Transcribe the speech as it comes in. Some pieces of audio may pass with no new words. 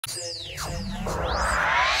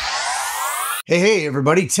Hey,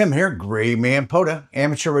 everybody. Tim here, GraymanPOTA,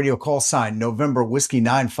 amateur radio call sign, November Whiskey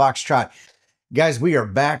 9 Foxtrot. Guys, we are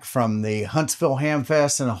back from the Huntsville Ham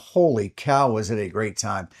Fest, and holy cow, was it a great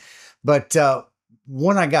time. But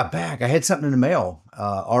when I got back, I had something in the mail.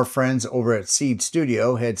 Our friends over at Seed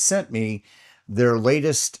Studio had sent me their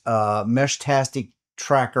latest Meshtastic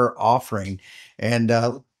tracker offering. And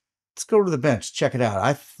let's go to the bench, check it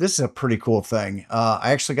out. This is a pretty cool thing.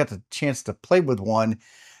 I actually got the chance to play with one.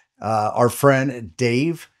 Our friend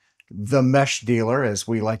Dave, the mesh dealer, as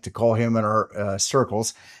we like to call him in our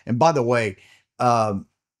circles. And by the way, I'm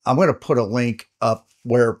going to put a link up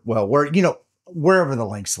where wherever the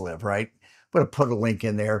links live, right? I'm going to put a link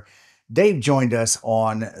in there. Dave joined us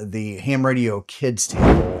on the Ham Radio Kids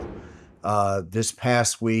table this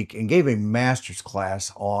past week and gave a master's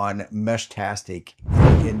class on Meshtastic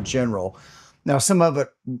in general. Now, some of it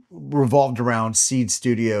revolved around Seed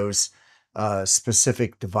Studios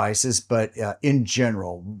specific devices, but in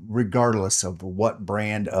general, regardless of what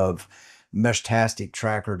brand of Meshtastic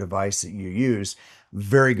tracker device that you use,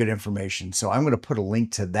 very good information. So I'm going to put a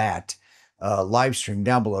link to that live stream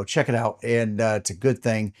down below. Check it out, and it's a good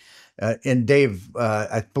thing. And Dave,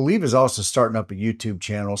 I believe, is also starting up a YouTube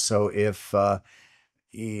channel. So if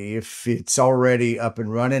it's already up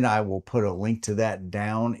and running, I will put a link to that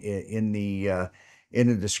down in the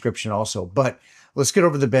description also. But let's get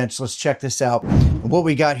over the bench. Let's check this out. What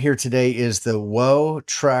we got here today is the Whoa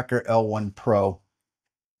Tracker L1 Pro.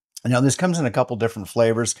 Now, this comes in a couple different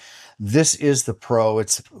flavors. This is the Pro.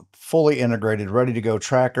 It's fully integrated, ready to go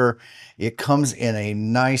tracker. It comes in a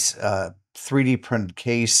nice 3D printed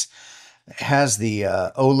case. It has the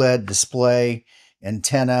OLED display,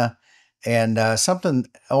 antenna, and something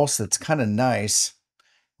else that's kind of nice.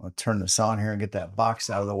 I'll turn this on here and get that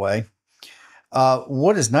box out of the way.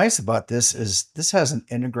 What is nice about this is this has an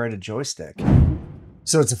integrated joystick.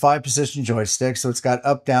 So it's a 5-position joystick. So it's got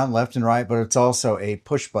up, down, left, and right, but it's also a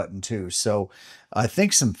push button too. So I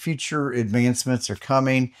think some future advancements are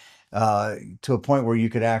coming to a point where you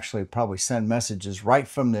could actually probably send messages right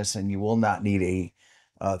from this, and you will not need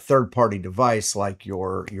a third-party device like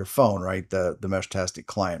your phone, right? The Meshtastic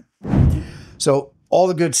client. So all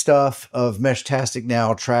the good stuff of Meshtastic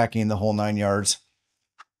now, tracking the whole 9 yards.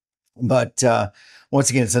 But once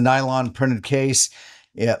again, it's a nylon printed case.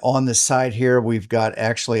 Yeah, on the side here, we've got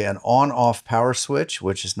actually an on-off power switch,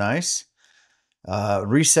 which is nice.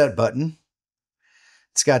 Reset button.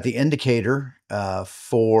 It's got the indicator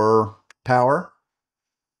for power.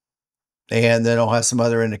 And then it'll have some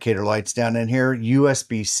other indicator lights down in here.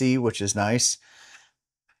 USB-C, which is nice.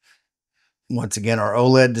 Once again, our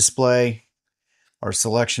OLED display, our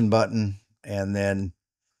selection button, and then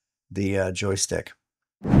the joystick.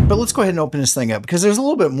 But let's go ahead and open this thing up, because there's a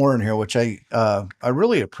little bit more in here, which I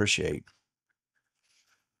really appreciate.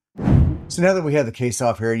 So now that we have the case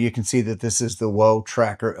off here, you can see that this is the Whoa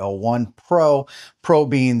Tracker L1 Pro. Pro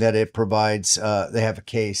being that it provides, they have a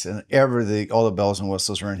case, and all the bells and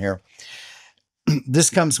whistles are in here.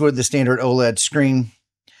 This comes with the standard OLED screen,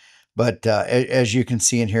 but as you can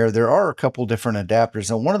see in here, there are a couple different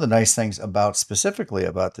adapters. And one of the nice things specifically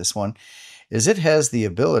about this one is it has the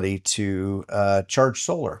ability to charge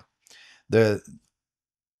solar. The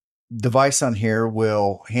device on here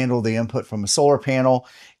will handle the input from a solar panel.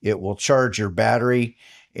 It will charge your battery,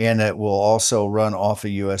 and it will also run off a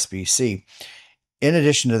USB-C. In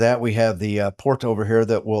addition to that, we have the port over here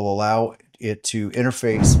that will allow it to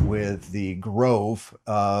interface with the Grove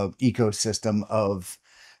ecosystem of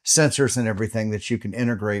sensors and everything that you can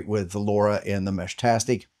integrate with the LoRa and the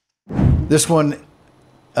Meshtastic. This one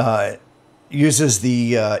uses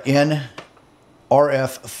the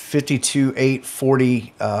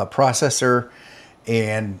RF52840 processor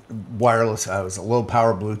and wireless. It was a low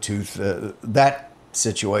power Bluetooth, that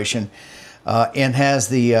situation, and has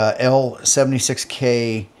the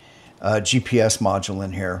L76K GPS module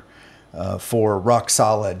in here for rock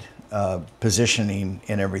solid positioning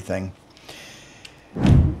and everything.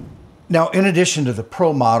 Now, in addition to the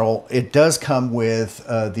Pro model, it does come with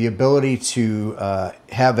the ability to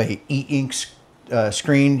have a e-ink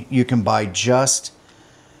screen. You can buy just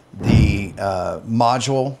the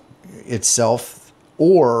module itself,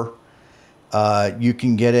 or you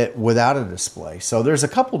can get it without a display. So there's a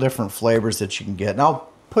couple different flavors that you can get, and I'll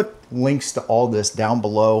put links to all this down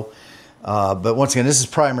below. But once again, this is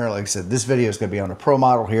primarily, like I said, this video is going to be on a Pro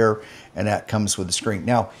model here, and that comes with the screen.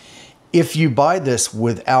 Now, if you buy this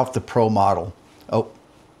without the Pro model,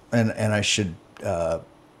 and I should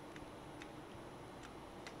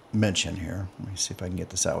mention here, let me see if I can get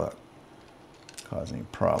this out without causing any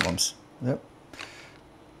problems. Yep.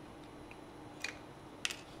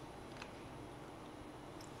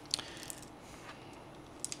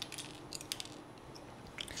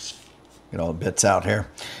 Get all the bits out here.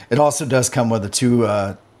 It also does come with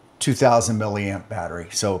a 2000 milliamp battery.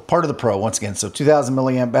 So part of the Pro, once again, so 2000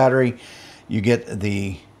 milliamp battery. You get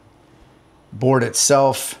the board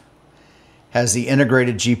itself, has the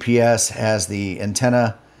integrated GPS, has the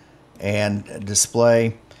antenna and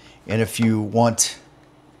display. And if you want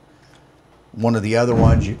one of the other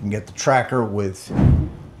ones, you can get the tracker with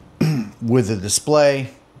the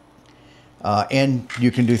display. And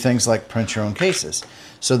you can do things like print your own cases.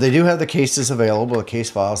 So they do have the cases available, the case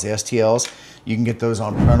files, the STLs. You can get those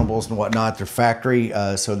on printables and whatnot. They're factory,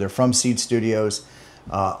 so they're from Seed Studios.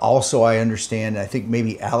 Also, I understand, I think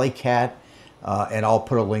maybe Alleycat, and I'll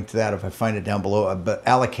put a link to that if I find it down below. But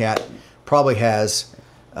Alleycat probably has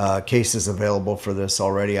cases available for this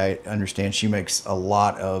already. I understand she makes a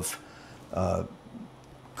lot of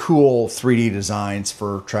cool 3D designs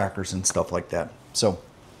for trackers and stuff like that. So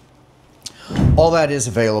all that is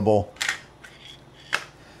available.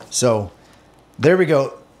 So there we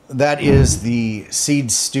go. That is the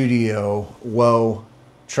Seed Studio WOE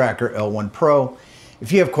Tracker L1 Pro.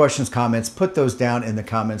 If you have questions, comments, put those down in the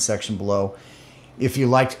comment section below. If you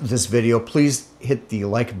liked this video, please hit the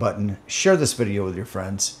like button, share this video with your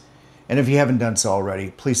friends. And if you haven't done so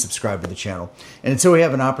already, please subscribe to the channel. And until we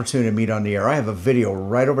have an opportunity to meet on the air, I have a video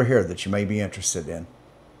right over here that you may be interested in.